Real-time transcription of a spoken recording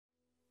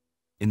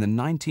In the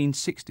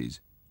 1960s,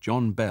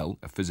 John Bell,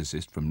 a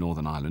physicist from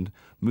Northern Ireland,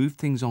 moved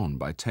things on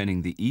by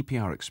turning the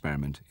EPR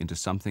experiment into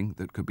something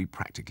that could be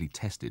practically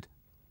tested.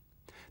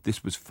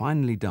 This was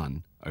finally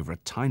done over a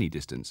tiny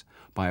distance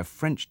by a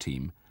French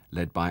team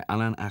led by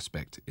Alain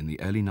Aspect in the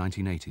early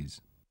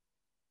 1980s.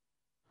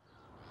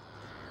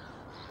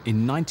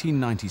 In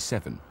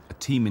 1997, a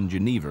team in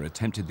Geneva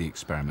attempted the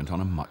experiment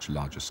on a much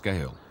larger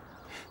scale.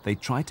 They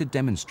tried to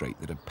demonstrate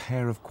that a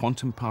pair of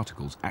quantum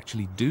particles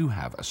actually do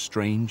have a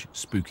strange,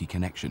 spooky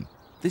connection,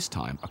 this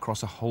time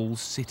across a whole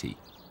city.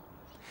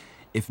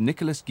 If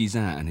Nicolas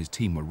Guizin and his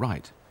team were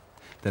right,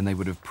 then they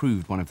would have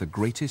proved one of the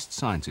greatest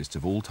scientists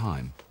of all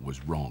time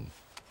was wrong.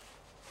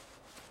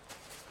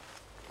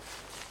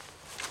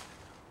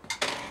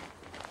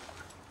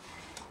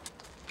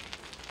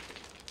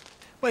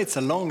 Well, it's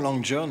a long,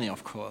 long journey,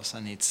 of course,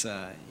 and it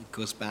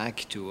goes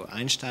back to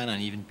Einstein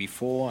and even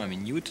before. I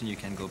mean, Newton, you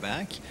can go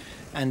back.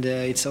 And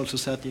it's also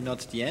certainly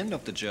not the end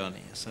of the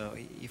journey. So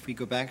if we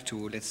go back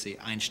to, let's say,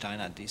 Einstein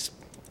at this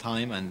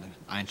time and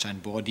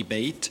Einstein-Bohr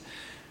debate,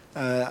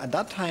 at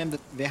that time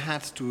they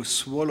had to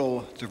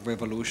swallow the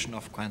revolution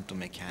of quantum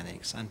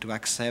mechanics and to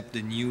accept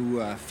the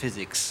new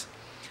physics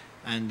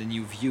and the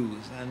new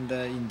views. And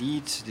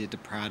indeed, the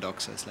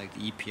paradoxes, like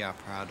the EPR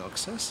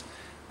paradoxes.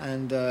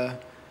 And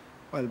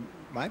well,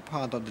 my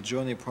part of the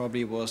journey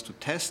probably was to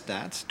test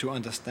that, to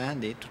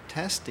understand it, to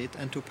test it,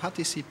 and to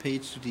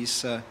participate to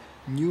this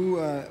new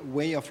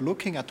way of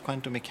looking at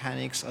quantum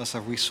mechanics as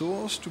a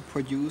resource to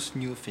produce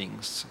new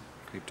things,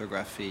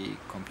 cryptography,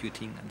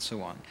 computing, and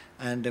so on.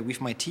 And with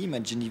my team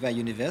at Geneva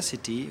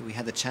University, we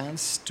had a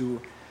chance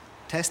to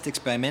test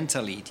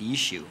experimentally the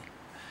issue.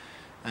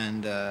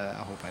 And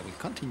I hope I will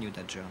continue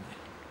that journey.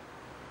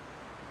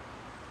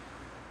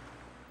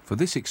 For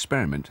this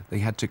experiment, they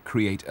had to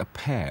create a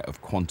pair of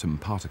quantum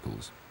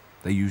particles.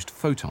 They used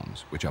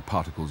photons, which are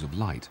particles of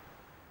light.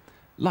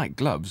 Like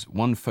gloves,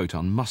 one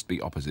photon must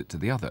be opposite to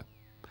the other.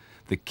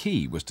 The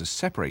key was to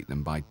separate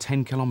them by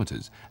 10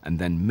 kilometers and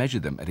then measure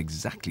them at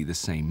exactly the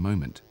same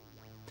moment.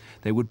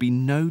 There would be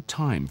no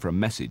time for a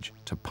message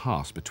to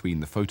pass between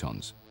the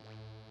photons.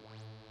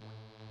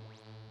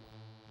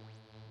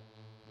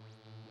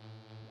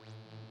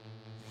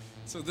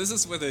 So this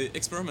is where the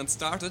experiment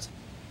started.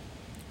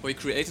 We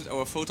created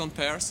our photon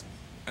pairs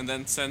and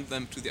then sent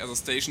them to the other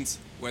stations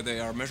where they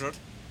are measured.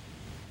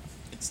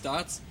 It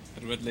starts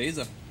at a red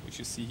laser, which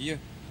you see here.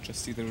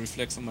 Just see the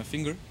reflex on my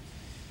finger.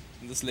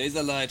 And this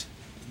laser light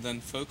is then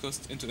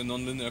focused into a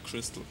nonlinear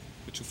crystal,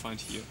 which you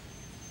find here.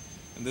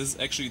 And this is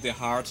actually the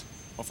heart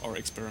of our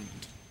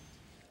experiment.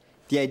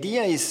 The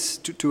idea is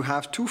to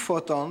have two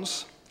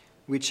photons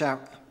which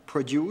are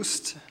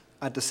produced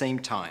at the same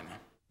time.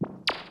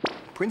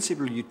 In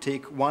principle, you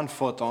take one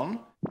photon,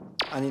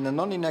 and in a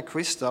nonlinear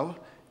crystal,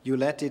 you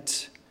let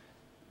it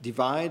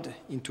divide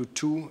into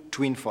two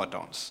twin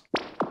photons.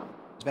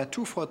 There are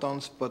two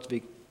photons, but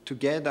they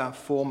together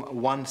form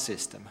one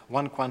system,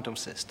 one quantum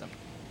system.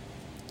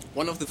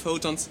 One of the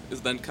photons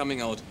is then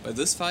coming out by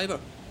this fiber,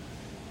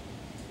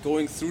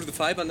 going through the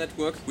fiber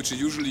network, which you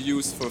usually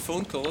use for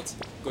phone calls,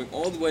 going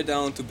all the way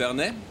down to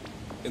Bernay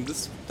in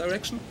this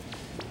direction.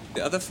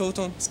 The other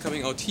photon is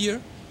coming out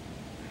here,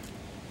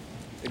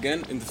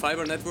 again in the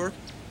fiber network,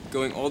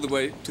 going all the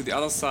way to the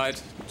other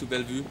side, to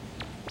Bellevue,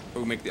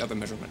 where we make the other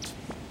measurement.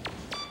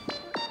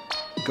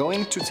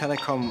 Going to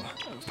telecom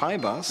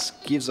fibers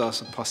gives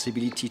us a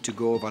possibility to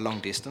go over long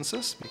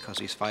distances, because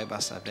these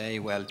fibers are very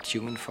well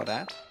tuned for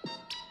that.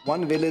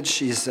 One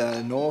village is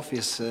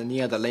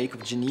near the Lake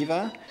of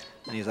Geneva,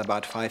 and is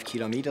about 5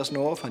 kilometers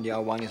north, and the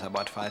other one is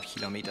about 5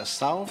 kilometers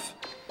south.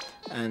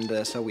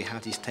 And so we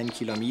have this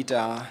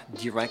 10-kilometer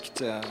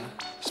direct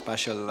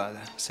spatial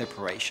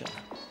separation.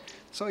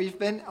 So if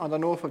then on the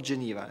north of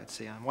Geneva, let's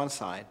say on one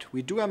side,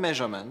 we do a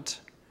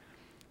measurement,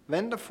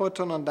 then the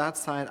photon on that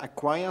side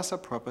acquires a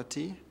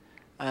property,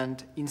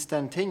 and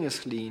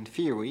instantaneously in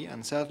theory,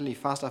 and certainly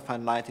faster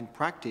than light in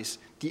practice,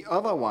 the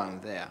other one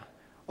there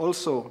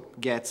also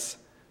gets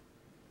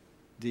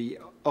the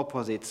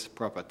opposite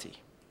property.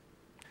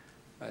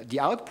 The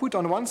output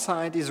on one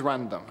side is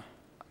random,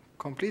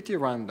 completely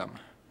random.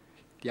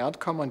 The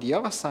outcome on the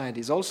other side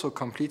is also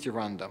completely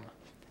random.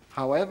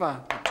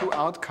 However, the two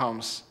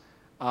outcomes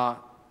are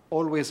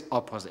always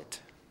opposite.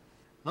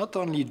 Not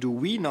only do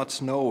we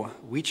not know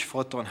which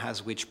photon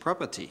has which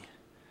property,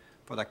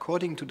 but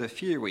according to the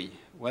theory,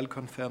 well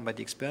confirmed by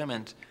the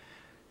experiment,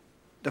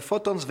 the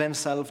photons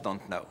themselves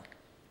don't know.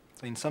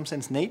 So in some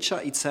sense, nature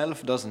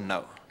itself doesn't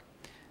know.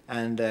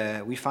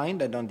 And we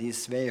find that on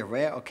this very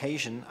rare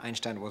occasion,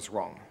 Einstein was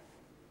wrong.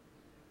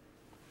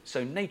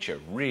 So nature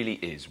really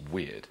is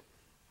weird.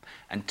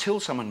 Until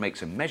someone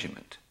makes a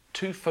measurement,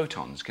 two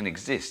photons can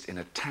exist in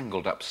a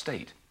tangled up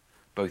state,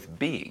 both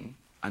being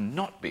and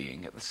not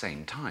being at the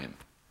same time.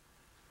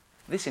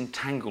 This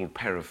entangled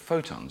pair of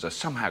photons are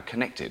somehow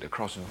connected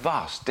across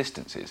vast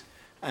distances.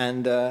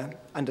 And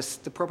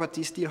the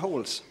property still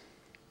holds.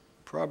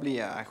 Probably,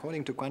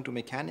 according to quantum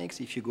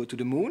mechanics, if you go to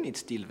the moon, it's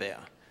still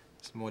there.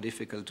 It's more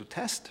difficult to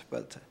test,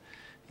 but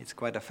it's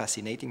quite a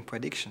fascinating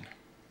prediction.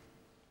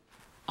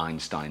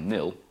 Einstein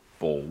nil,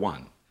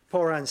 4-1.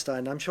 Poor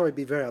Einstein, I'm sure he'd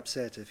be very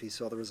upset if he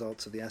saw the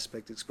results of the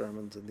aspect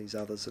experiment and these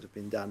others that have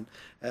been done,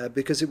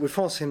 because it would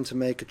force him to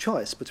make a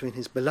choice between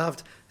his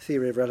beloved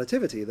theory of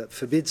relativity that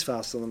forbids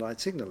faster-than-light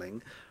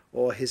signalling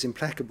or his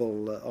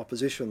implacable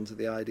opposition to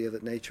the idea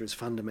that nature is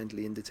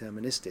fundamentally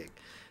indeterministic.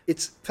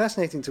 It's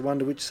fascinating to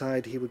wonder which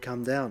side he would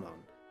come down on.